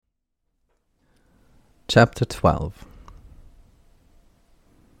Chapter 12.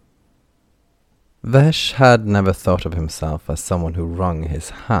 Vesh had never thought of himself as someone who wrung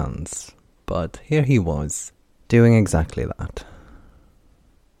his hands, but here he was, doing exactly that.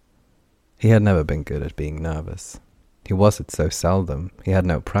 He had never been good at being nervous. He was it so seldom, he had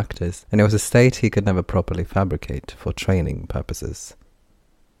no practice, and it was a state he could never properly fabricate for training purposes.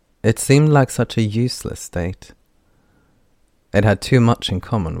 It seemed like such a useless state. It had too much in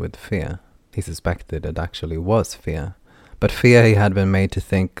common with fear. He suspected it actually was fear, but fear he had been made to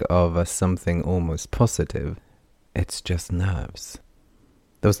think of as something almost positive. It's just nerves.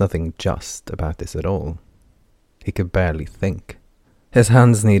 There was nothing just about this at all. He could barely think. His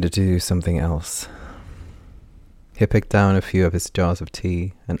hands needed to do something else. He picked down a few of his jars of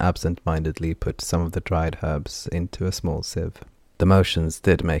tea and absent-mindedly put some of the dried herbs into a small sieve. The motions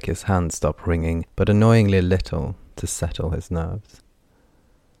did make his hands stop ringing, but annoyingly little to settle his nerves.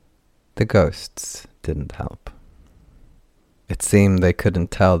 The ghosts didn't help. It seemed they couldn't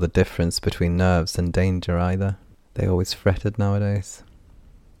tell the difference between nerves and danger either. They always fretted nowadays.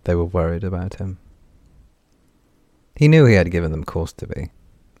 They were worried about him. He knew he had given them cause to be,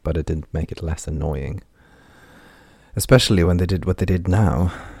 but it didn't make it less annoying. Especially when they did what they did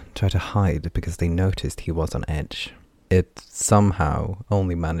now, try to hide because they noticed he was on edge. It somehow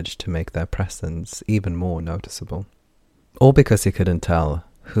only managed to make their presence even more noticeable. All because he couldn't tell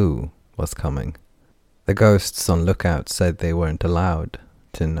who was coming. The ghosts on lookout said they weren't allowed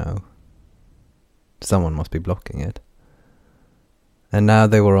to know. Someone must be blocking it. And now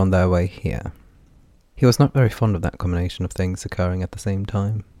they were on their way here. He was not very fond of that combination of things occurring at the same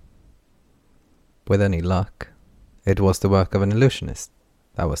time. With any luck, it was the work of an illusionist.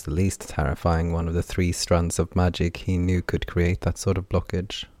 That was the least terrifying one of the 3 strands of magic he knew could create that sort of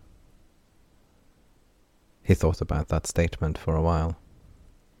blockage. He thought about that statement for a while.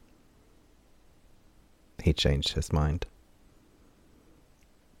 He changed his mind.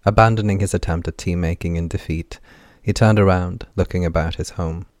 Abandoning his attempt at tea-making in defeat, he turned around, looking about his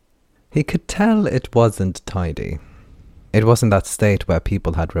home. He could tell it wasn't tidy. It wasn't that state where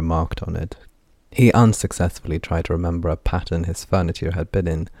people had remarked on it. He unsuccessfully tried to remember a pattern his furniture had been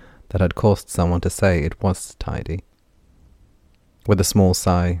in that had caused someone to say it was tidy. With a small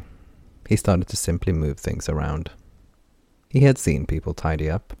sigh, he started to simply move things around. He had seen people tidy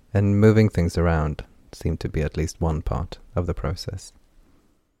up, and moving things around seemed to be at least one part of the process.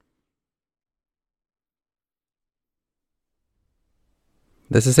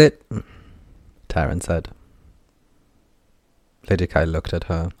 "This is it," Taryn said. Lady Kai looked at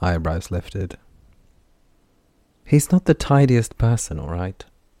her, eyebrows lifted. "He's not the tidiest person, all right?"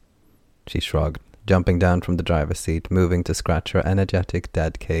 She shrugged, jumping down from the driver's seat, moving to scratch her energetic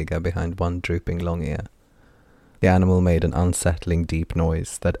dead Kaga behind one drooping long ear. The animal made an unsettling deep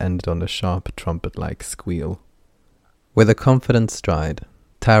noise that ended on a sharp trumpet-like squeal. With a confident stride,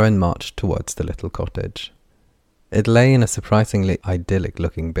 Taryn marched towards the little cottage. It lay in a surprisingly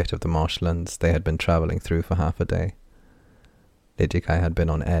idyllic-looking bit of the marshlands they had been travelling through for half a day. Lijikai had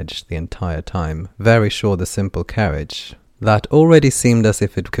been on edge the entire time, very sure the simple carriage, that already seemed as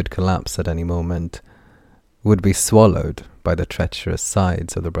if it could collapse at any moment, would be swallowed by the treacherous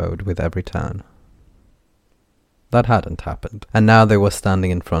sides of the road with every turn. That hadn't happened, and now they were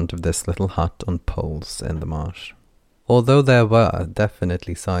standing in front of this little hut on poles in the marsh. Although there were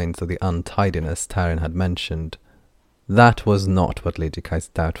definitely signs of the untidiness Taryn had mentioned, that was not what Lijikai's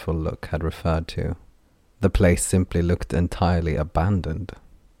doubtful look had referred to. The place simply looked entirely abandoned.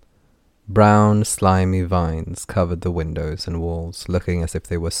 Brown, slimy vines covered the windows and walls, looking as if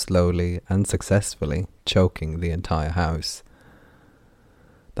they were slowly and successfully choking the entire house.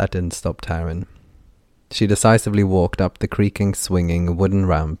 That didn't stop Taryn. She decisively walked up the creaking, swinging wooden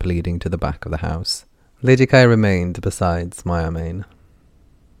ramp leading to the back of the house. Lijikai remained beside Mayamane,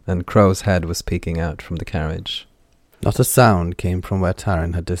 and Crow's head was peeking out from the carriage. Not a sound came from where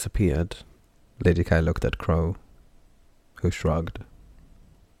Taryn had disappeared. Lijikai looked at Crow, who shrugged.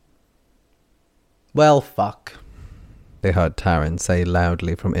 "Well, fuck," they heard Taryn say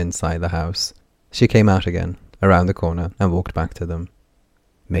loudly from inside the house. She came out again, around the corner, and walked back to them.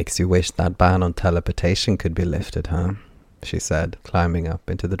 "Makes you wish that ban on teleportation could be lifted, huh?" she said, climbing up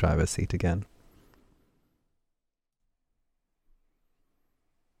into the driver's seat again.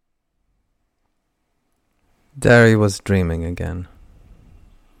 Derry was dreaming again.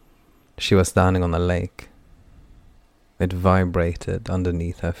 She was standing on the lake. It vibrated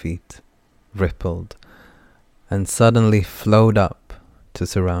underneath her feet, rippled, and suddenly flowed up to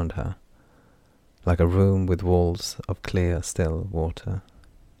surround her, like a room with walls of clear, still water.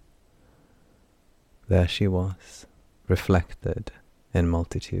 There she was, reflected in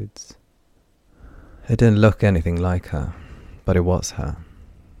multitudes. It didn't look anything like her, but it was her.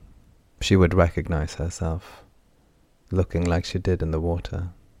 She would recognize herself, looking like she did in the water,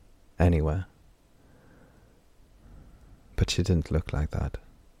 anywhere. But she didn't look like that.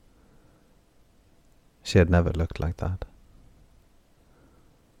 She had never looked like that.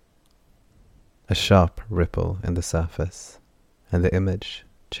 A sharp ripple in the surface, and the image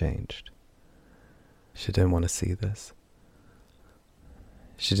changed. She didn't want to see this.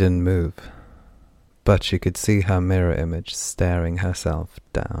 She didn't move, but she could see her mirror image staring herself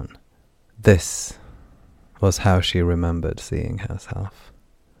down. This was how she remembered seeing herself.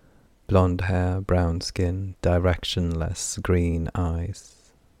 Blonde hair, brown skin, directionless green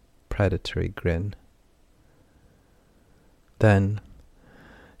eyes, predatory grin. Then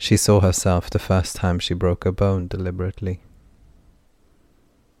she saw herself the first time she broke a bone deliberately.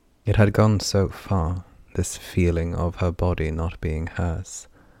 It had gone so far, this feeling of her body not being hers.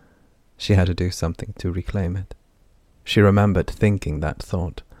 She had to do something to reclaim it. She remembered thinking that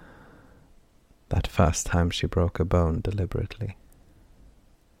thought, that first time she broke a bone deliberately.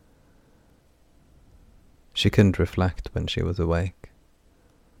 She couldn't reflect when she was awake.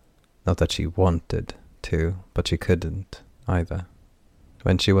 Not that she wanted to, but she couldn't either.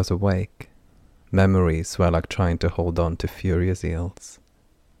 When she was awake, memories were like trying to hold on to furious eels.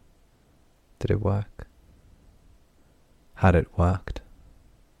 Did it work? Had it worked?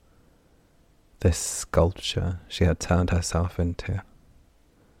 This sculpture she had turned herself into.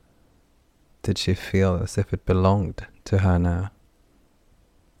 Did she feel as if it belonged to her now?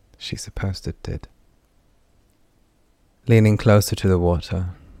 She supposed it did. Leaning closer to the water,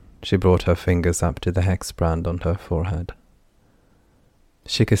 she brought her fingers up to the hex brand on her forehead.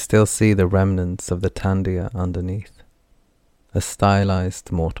 She could still see the remnants of the tandia underneath, a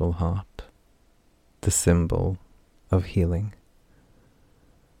stylized mortal heart, the symbol of healing.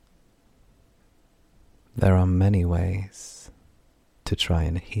 There are many ways to try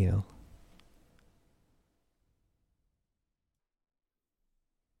and heal.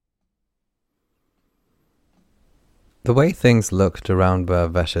 The way things looked around where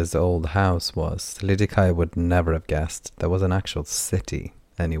Vesh's old house was, Lidikai would never have guessed there was an actual city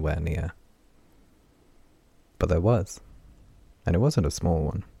anywhere near. But there was, and it wasn't a small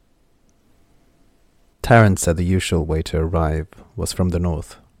one. Taryn said the usual way to arrive was from the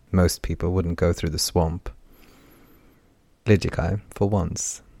north. Most people wouldn't go through the swamp. Lidikai, for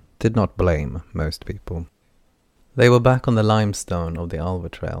once, did not blame most people. They were back on the limestone of the Alva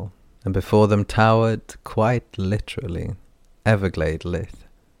Trail, and before them towered, quite literally, Everglade Lith.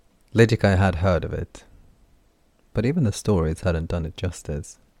 Lidikai had heard of it, but even the stories hadn't done it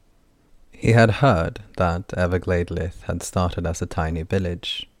justice. He had heard that Everglade Lith had started as a tiny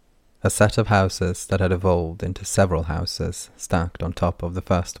village, a set of houses that had evolved into several houses stacked on top of the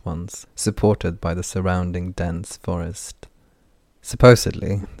first ones, supported by the surrounding dense forest.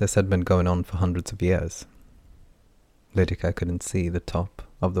 Supposedly, this had been going on for hundreds of years. Lidikai couldn't see the top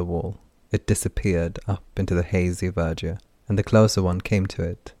of the wall. It disappeared up into the hazy verdure, and the closer one came to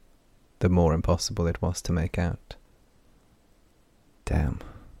it, the more impossible it was to make out. Damn.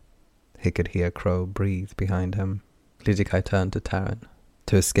 He could hear Crow breathe behind him. Lidikai turned to Taryn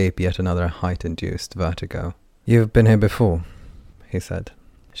to escape yet another height-induced vertigo. "You've been here before," he said.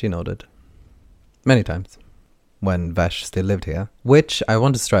 She nodded. "Many times. When Vesh still lived here, which, I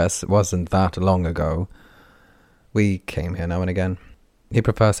want to stress, wasn't that long ago. We came here now and again. He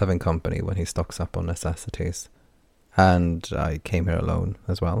prefers having company when he stocks up on necessities. And I came here alone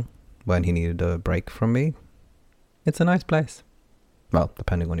as well, when he needed a break from me. It's a nice place. Well,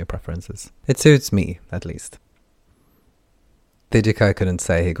 depending on your preferences. It suits me, at least." Lidikai couldn't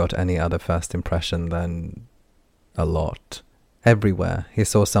say he got any other first impression than a lot. Everywhere he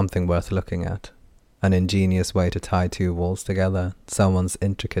saw something worth looking at. An ingenious way to tie two walls together, someone's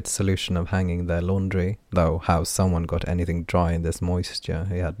intricate solution of hanging their laundry, though how someone got anything dry in this moisture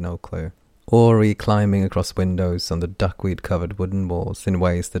he had no clue. Ori climbing across windows on the duckweed-covered wooden walls in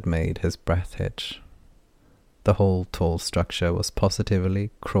ways that made his breath hitch. The whole tall structure was positively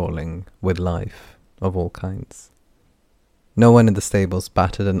crawling with life of all kinds. No one in the stables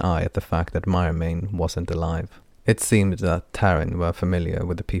batted an eye at the fact that Manarym wasn't alive. It seemed that Taryn were familiar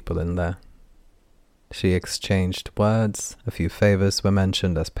with the people in there. She exchanged words, a few favors were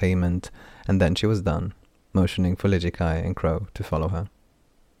mentioned as payment, and then she was done, motioning for Lidikai and Crow to follow her.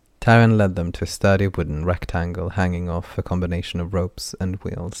 Taryn led them to a sturdy wooden rectangle hanging off a combination of ropes and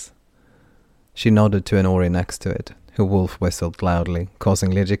wheels. She nodded to an Ori next to it, who wolf whistled loudly,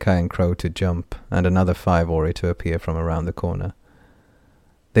 causing Lidikai and Crow to jump, and another 5 Ori to appear from around the corner.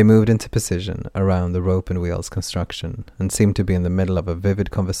 They moved into position around the rope and wheels construction, and seemed to be in the middle of a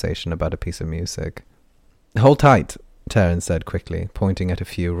vivid conversation about a piece of music. Hold tight, Terence said quickly, pointing at a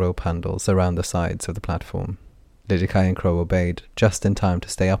few rope handles around the sides of the platform. Lidikai and Crow obeyed, just in time to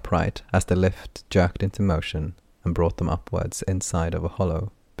stay upright as the lift jerked into motion and brought them upwards inside of a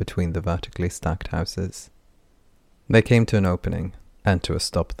hollow between the vertically stacked houses. They came to an opening, and to a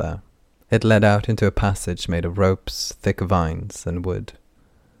stop there. It led out into a passage made of ropes, thick vines, and wood.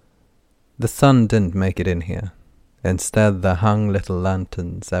 The sun didn't make it in here. Instead, there hung little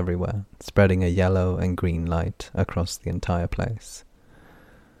lanterns everywhere, spreading a yellow and green light across the entire place.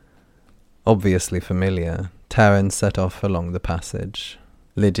 Obviously familiar, Terence set off along the passage,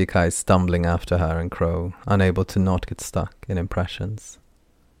 Lidikai stumbling after her and Crow, unable to not get stuck in impressions.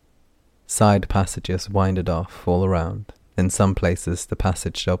 Side passages winded off all around. In some places the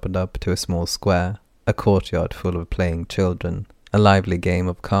passage opened up to a small square, a courtyard full of playing children, a lively game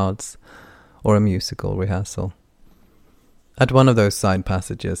of cards, or a musical rehearsal. At one of those side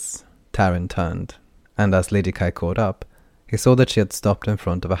passages, Taran turned, and as Lidikai caught up, he saw that she had stopped in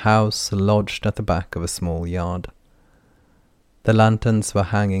front of a house lodged at the back of a small yard. The lanterns were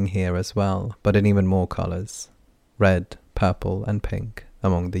hanging here as well, but in even more colours, red, purple and pink,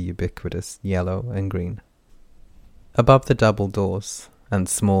 among the ubiquitous yellow and green. Above the double doors and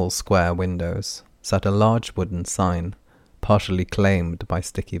small square windows sat a large wooden sign, partially claimed by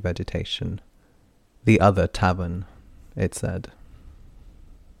sticky vegetation. "The Other Tavern," it said.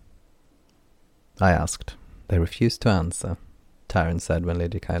 I asked. They refused to answer, Taran said when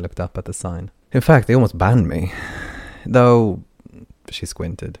Lidikai looked up at the sign. In fact, they almost banned me. Though, she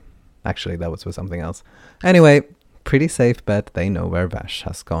squinted. Actually, that was for something else. Anyway, pretty safe bet they know where Vash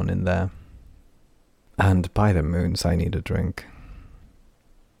has gone in there. And by the moons, I need a drink.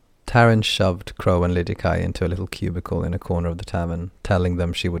 Taran shoved Crow and Lidikai into a little cubicle in a corner of the tavern, telling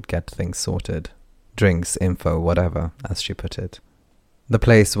them she would get things sorted. Drinks, info, whatever, as she put it. The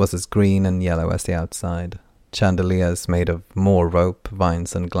place was as green and yellow as the outside. Chandeliers made of more rope,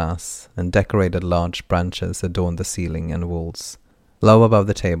 vines and glass, and decorated large branches adorned the ceiling and walls. Low above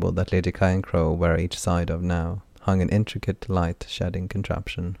the table that Lidikai and Crow were each side of now, hung an intricate light-shedding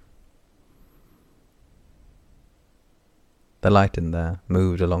contraption. The light in there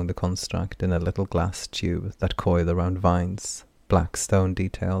moved along the construct in a little glass tube that coiled around vines, black stone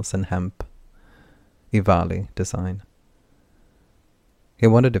details and hemp. Ivali design. He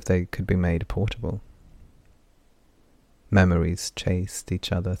wondered if they could be made portable. Memories chased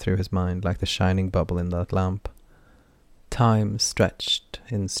each other through his mind like the shining bubble in that lamp. Time stretched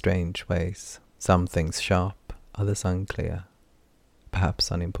in strange ways, some things sharp, others unclear, perhaps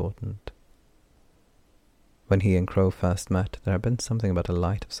unimportant. When he and Crow first met, there had been something about a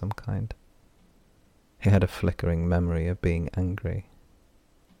light of some kind. He had a flickering memory of being angry.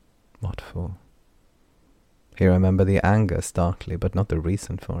 What for? He remembered the anger starkly, but not the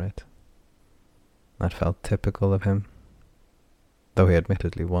reason for it. That felt typical of him, though he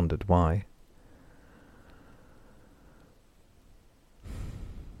admittedly wondered why.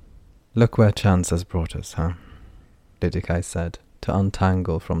 Look where chance has brought us, huh? Lidikai said, to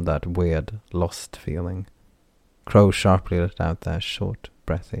untangle from that weird, lost feeling. Crow sharply let out their short,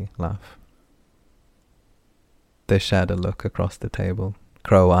 breathy laugh. They shared a look across the table,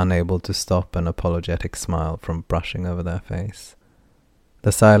 Crow unable to stop an apologetic smile from brushing over their face.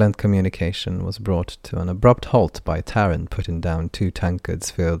 The silent communication was brought to an abrupt halt by Taran putting down 2 tankards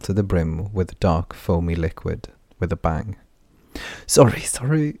filled to the brim with dark, foamy liquid with a bang.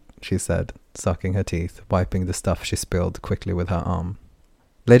 Sorry, she said, sucking her teeth, wiping the stuff she spilled quickly with her arm.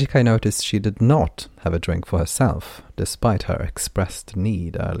 Lidikai noticed she did not have a drink for herself, despite her expressed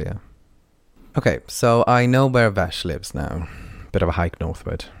need earlier. Okay, so I know where Vash lives now. Bit of a hike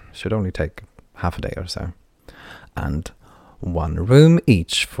northward. Should only take half a day or so. And 1 room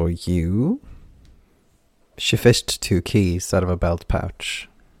each for you. She fished 2 keys out of a belt pouch.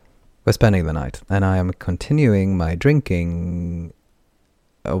 We're spending the night, and I am continuing my drinking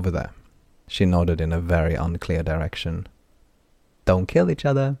over there. She nodded in a very unclear direction. Don't kill each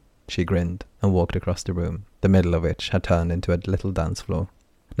other, she grinned and walked across the room, the middle of which had turned into a little dance floor.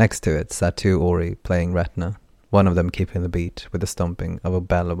 Next to it sat 2 Ori playing Retna, one of them keeping the beat with the stomping of a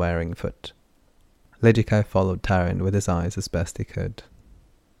bell-wearing foot. Lidikai followed Taran with his eyes as best he could.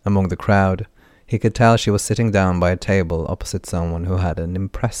 Among the crowd, he could tell she was sitting down by a table opposite someone who had an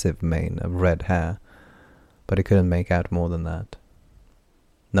impressive mane of red hair, but he couldn't make out more than that.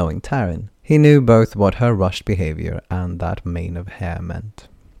 Knowing Taran, he knew both what her rushed behavior and that mane of hair meant.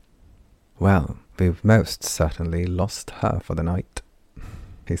 Well, we've most certainly lost her for the night,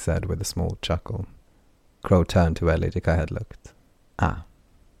 he said with a small chuckle. Crow turned to where Lidikai had looked. Ah,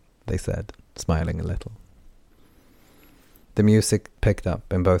 they said, smiling a little. The music picked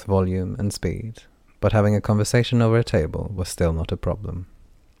up in both volume and speed, but having a conversation over a table was still not a problem.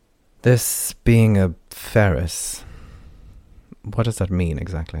 This being a Ferris, what does that mean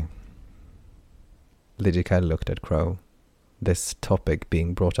exactly? Lidikai looked at Crow. This topic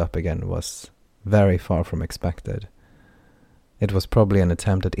being brought up again was very far from expected. It was probably an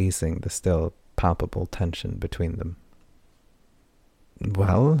attempt at easing the still palpable tension between them.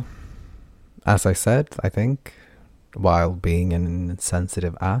 Well, as I said, I think, while being an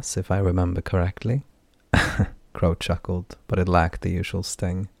insensitive ass, if I remember correctly. Crow chuckled, but it lacked the usual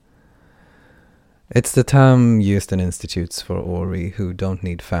sting. It's the term used in institutes for Ori who don't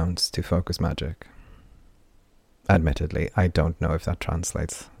need founts to focus magic. Admittedly, I don't know if that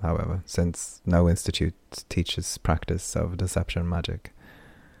translates, however, since no institute teaches practice of deception magic.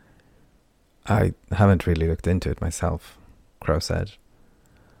 I haven't really looked into it myself, Crow said.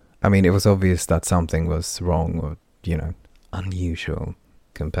 I mean, it was obvious that something was wrong or, unusual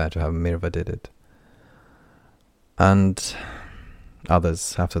compared to how Mirva did it. And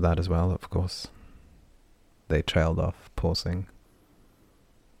others after that as well, of course. They trailed off, pausing.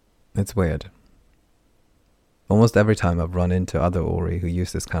 It's weird. Almost every time I've run into other Ori who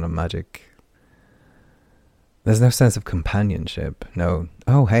use this kind of magic, there's no sense of companionship. No,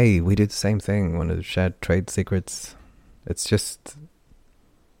 oh hey, we did the same thing, want to share trade secrets. It's just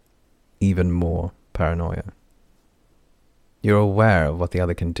even more paranoia. You're aware of what the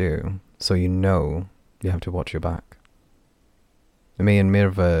other can do, so you know you have to watch your back. Me and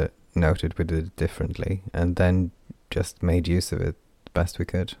Mirva noted we did it differently, and then just made use of it the best we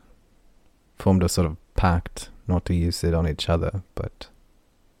could. Formed a sort of pact not to use it on each other, but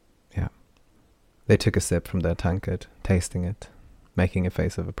yeah. They took a sip from their tankard, tasting it, making a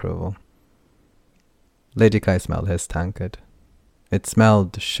face of approval. Lidikai smelled his tankard. It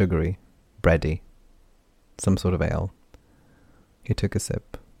smelled sugary, bready, some sort of ale. He took a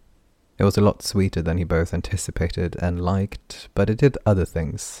sip. It was a lot sweeter than he both anticipated and liked, but it did other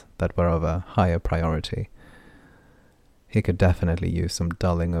things that were of a higher priority. He could definitely use some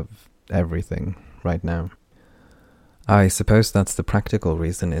dulling of everything right now. I suppose that's the practical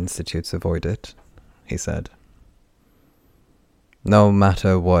reason institutes avoid it, he said. No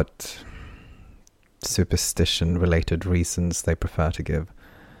matter what superstition-related reasons they prefer to give.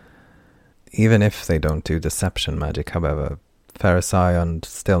 Even if they don't do deception magic, however, Pharisee are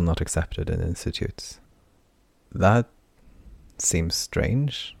still not accepted in institutes. That seems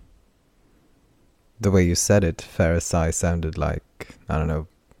strange. The way you said it, Pharisee sounded like, I don't know,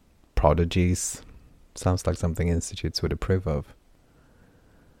 prodigies. Sounds like something institutes would approve of.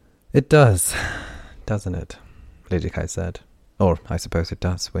 It does, doesn't it? Lidikai said. Or I suppose it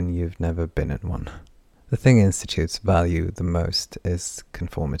does when you've never been in one. The thing institutes value the most is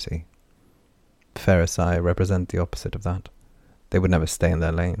conformity. Pharisee represent the opposite of that. They would never stay in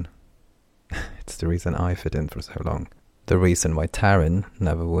their lane. It's the reason I fit in for so long. The reason why Taryn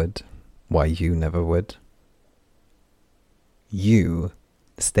never would. Why you never would. You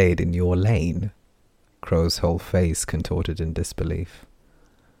stayed in your lane. Crow's whole face contorted in disbelief.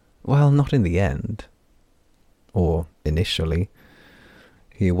 Well, not in the end. Or initially.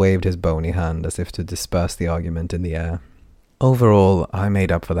 He waved his bony hand as if to disperse the argument in the air. Overall, I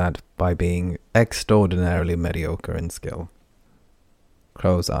made up for that by being extraordinarily mediocre in skill.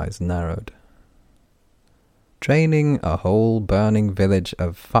 Crow's eyes narrowed. Draining a whole burning village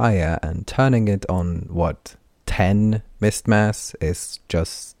of fire and turning it on, 10 mistmass is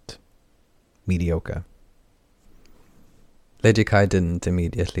just mediocre. Lidikai didn't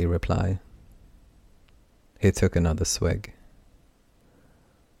immediately reply. He took another swig.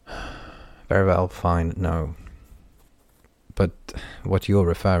 Very well, fine, no. But what you're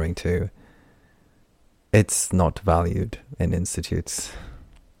referring to, it's not valued in institutes.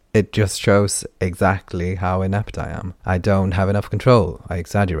 It just shows exactly how inept I am. I don't have enough control. I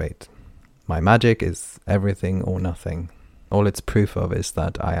exaggerate. My magic is everything or nothing. All it's proof of is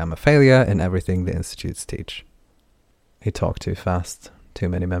that I am a failure in everything the institutes teach. He talked too fast, too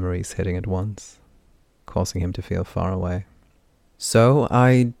many memories hitting at once, causing him to feel far away. So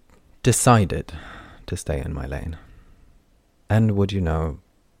I decided to stay in my lane. And would you know,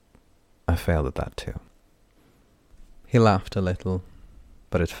 I failed at that too. He laughed a little,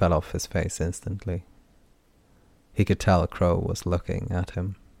 but it fell off his face instantly. He could tell Crow was looking at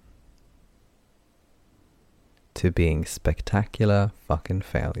him. To being spectacular fucking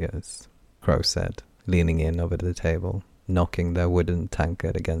failures, Crow said, leaning in over the table, knocking their wooden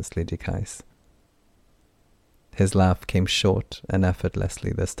tankard against Lidikai's. His laugh came short and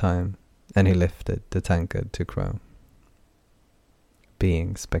effortlessly this time, and he lifted the tankard to Crow.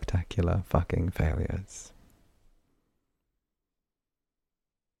 Being spectacular fucking failures.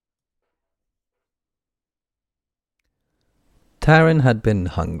 Taryn had been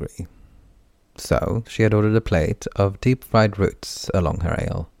hungry, so she had ordered a plate of deep-fried roots along her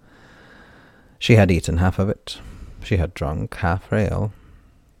ale. She had eaten half of it. She had drunk half her ale.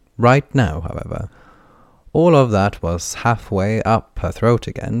 Right now, however, all of that was halfway up her throat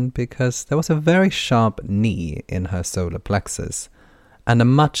again because there was a very sharp knee in her solar plexus and a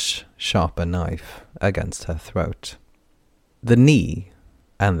much sharper knife against her throat. The knee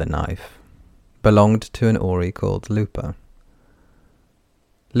and the knife belonged to an Ori called Lupa.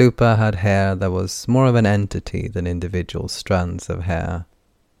 Lupa had hair that was more of an entity than individual strands of hair,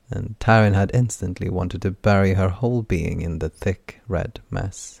 and Taryn had instantly wanted to bury her whole being in the thick red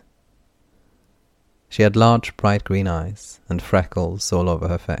mess. She had large bright green eyes and freckles all over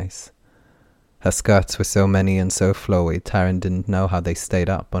her face. Her skirts were so many and so flowy, Taryn didn't know how they stayed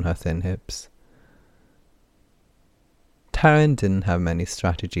up on her thin hips. Taryn didn't have many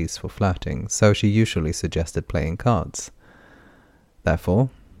strategies for flirting, so she usually suggested playing cards. Therefore,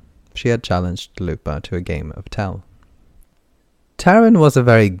 she had challenged Lupa to a game of tell. Taryn was a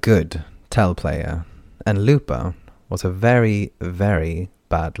very good tell player, and Lupa was a very, very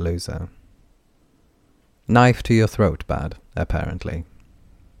bad loser. Knife to your throat bad, apparently.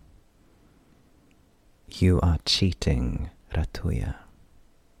 "You are cheating, Ratuya,"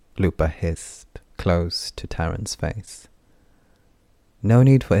 Lupa hissed close to Taryn's face. "No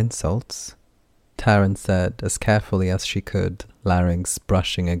need for insults," Taryn said as carefully as she could, larynx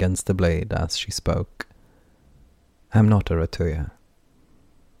brushing against the blade as she spoke. "I'm not a Ratuya."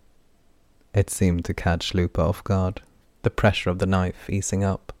 It seemed to catch Lupa off guard, the pressure of the knife easing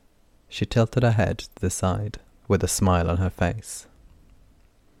up. She tilted her head to the side, with a smile on her face.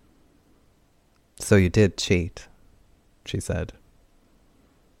 "So you did cheat," she said.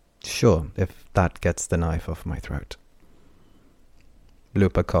 "Sure, if that gets the knife off my throat."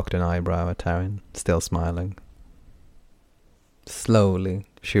 Lupa cocked an eyebrow at Taryn, still smiling. Slowly,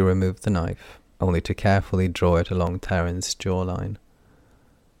 she removed the knife, only to carefully draw it along Taryn's jawline.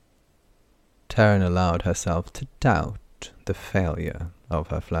 Taryn allowed herself to doubt the failure of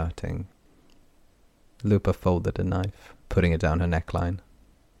her flirting. Lupa folded the knife, putting it down her neckline.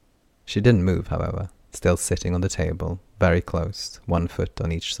 She didn't move, however, still sitting on the table, very close, 1 foot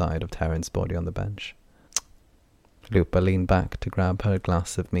on each side of Taryn's body on the bench. Lupa leaned back to grab her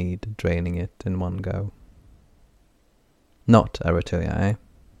glass of mead, draining it in one go. "Not a Ratuya, eh?"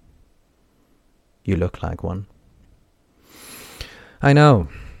 "You look like one." "I know.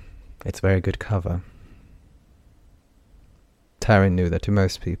 It's very good cover." Taryn knew that to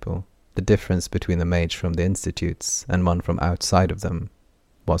most people, the difference between the mage from the institutes and one from outside of them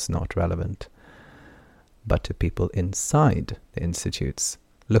was not relevant. But to people inside the institutes,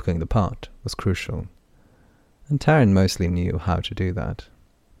 looking the part was crucial. And Taryn mostly knew how to do that.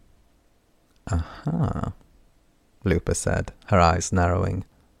 "Aha," Lupa said, her eyes narrowing.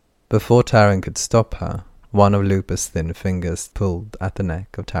 Before Taryn could stop her, one of Lupa's thin fingers pulled at the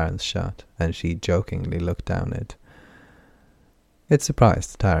neck of Taryn's shirt, and she jokingly looked down it. It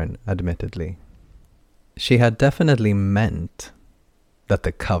surprised Taryn, admittedly. She had definitely meant that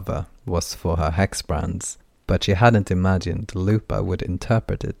the cover was for her hex brands, but she hadn't imagined Lupa would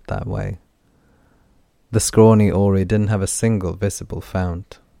interpret it that way. The scrawny Ori didn't have a single visible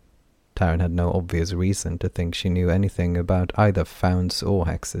fount. Taryn had no obvious reason to think she knew anything about either founts or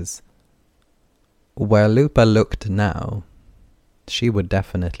hexes. Where Lupa looked now, she would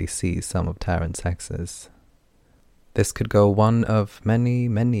definitely see some of Taryn's hexes. This could go one of many,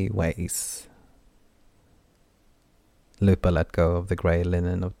 many ways. Lupa let go of the grey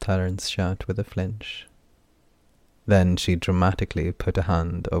linen of Taryn's shirt with a flinch. Then she dramatically put a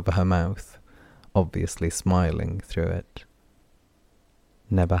hand over her mouth, obviously smiling through it.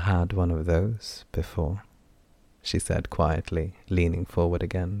 "Never had one of those before," she said quietly, leaning forward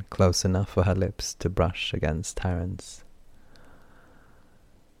again, close enough for her lips to brush against Taryn's.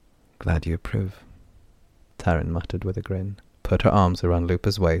 "Glad you approve," Taryn muttered with a grin, put her arms around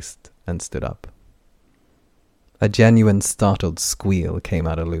Lupa's waist, and stood up. A genuine startled squeal came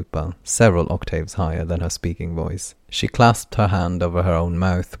out of Lupa, several octaves higher than her speaking voice. She clasped her hand over her own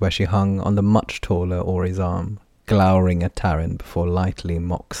mouth, where she hung on the much taller Ori's arm, glowering at Taryn before lightly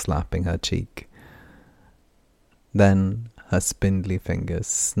mock-slapping her cheek. Then her spindly fingers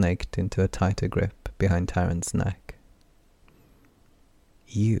snaked into a tighter grip behind Taryn's neck.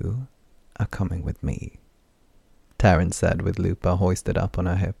 "You are coming with me," Taryn said with Lupa hoisted up on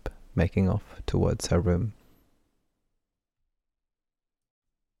her hip, making off towards her room.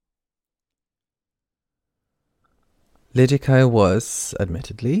 Lidikai was,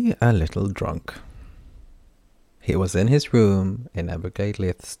 admittedly, a little drunk. He was in his room in Everglade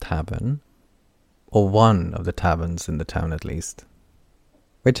Lith's tavern, or one of the taverns in the town at least,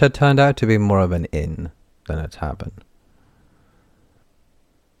 which had turned out to be more of an inn than a tavern.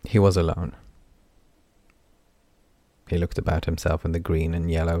 He was alone. He looked about himself in the green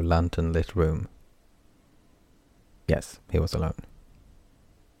and yellow lantern-lit room. Yes, he was alone.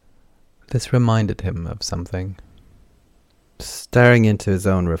 This reminded him of something. Staring into his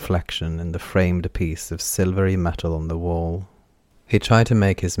own reflection in the framed piece of silvery metal on the wall, he tried to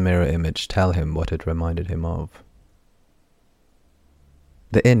make his mirror image tell him what it reminded him of.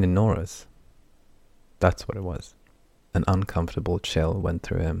 The inn in Nora's. That's what it was. An uncomfortable chill went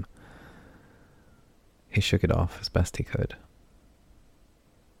through him. He shook it off as best he could.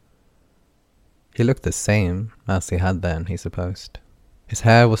 He looked the same as he had then, he supposed. His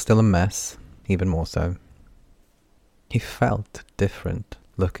hair was still a mess, even more so. He felt different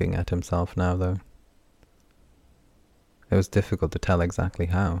looking at himself now, though. It was difficult to tell exactly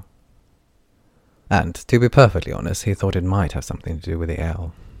how. And, to be perfectly honest, he thought it might have something to do with the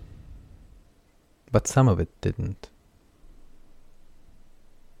ale. But some of it didn't.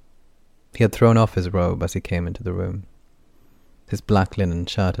 He had thrown off his robe as he came into the room. His black linen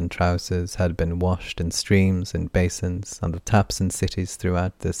shirt and trousers had been washed in streams and basins under taps in cities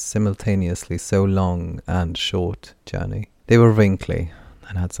throughout this simultaneously so long and short journey. They were wrinkly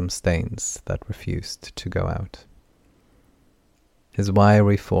and had some stains that refused to go out. His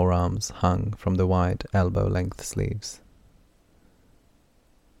wiry forearms hung from the wide elbow-length sleeves.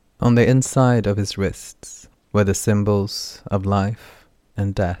 On the inside of his wrists were the symbols of life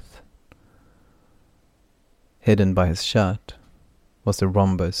and death. Hidden by his shirt was the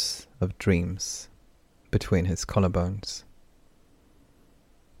rhombus of dreams between his collarbones.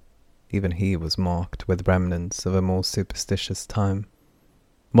 Even he was marked with remnants of a more superstitious time.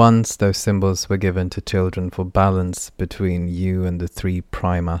 Once those symbols were given to children for balance between you and the three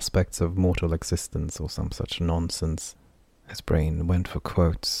prime aspects of mortal existence, or some such nonsense. His brain went for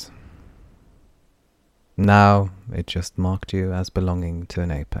quotes. Now it just marked you as belonging to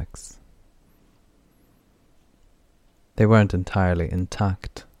an apex. They weren't entirely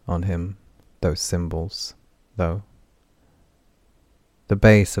intact on him, those symbols, though. The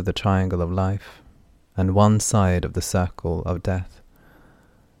base of the triangle of life and one side of the circle of death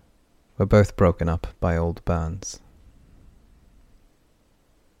were both broken up by old burns.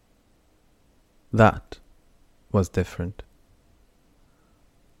 That was different.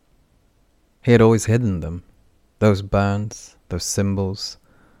 He had always hidden them, those burns, those symbols,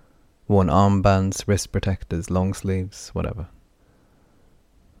 worn armbands, wrist protectors, long sleeves, whatever.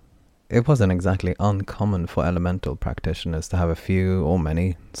 It wasn't exactly uncommon for elemental practitioners to have a few, or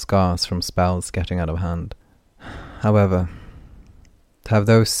many, scars from spells getting out of hand. However, to have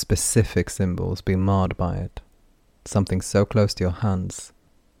those specific symbols be marred by it, something so close to your hands,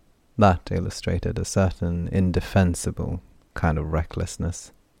 that illustrated a certain indefensible kind of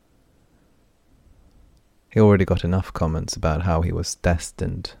recklessness. He already got enough comments about how he was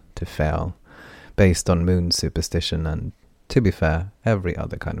destined to fail, based on moon superstition and, to be fair, every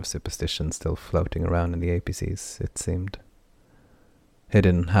other kind of superstition still floating around in the APCs, it seemed. He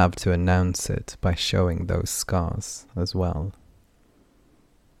didn't have to announce it by showing those scars as well.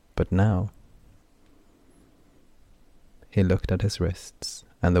 But now, he looked at his wrists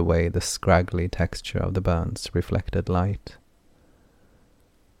and the way the scraggly texture of the burns reflected light.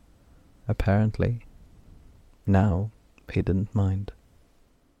 Apparently, now he didn't mind.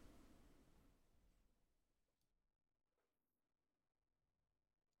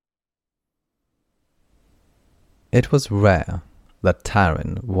 It was rare that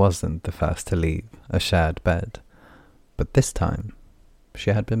Taryn wasn't the first to leave a shared bed, but this time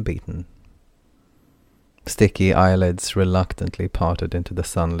she had been beaten. Sticky eyelids reluctantly parted into the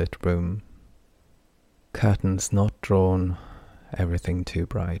sunlit room. Curtains not drawn, everything too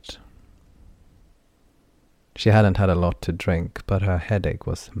bright. She hadn't had a lot to drink, but her headache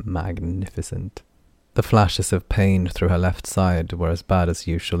was magnificent. The flashes of pain through her left side were as bad as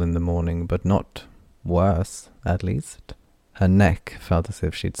usual in the morning, but not worse, at least. Her neck felt as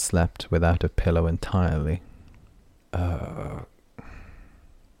if she'd slept without a pillow entirely.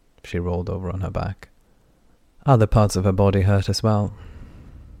 She rolled over on her back. Other parts of her body hurt as well,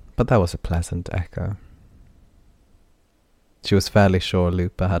 but that was a pleasant echo. She was fairly sure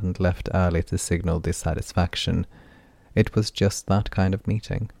Lupa hadn't left early to signal dissatisfaction. It was just that kind of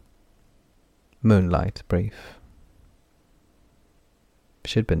meeting. Moonlight brief.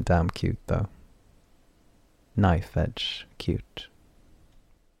 She'd been damn cute, though. Knife edge cute,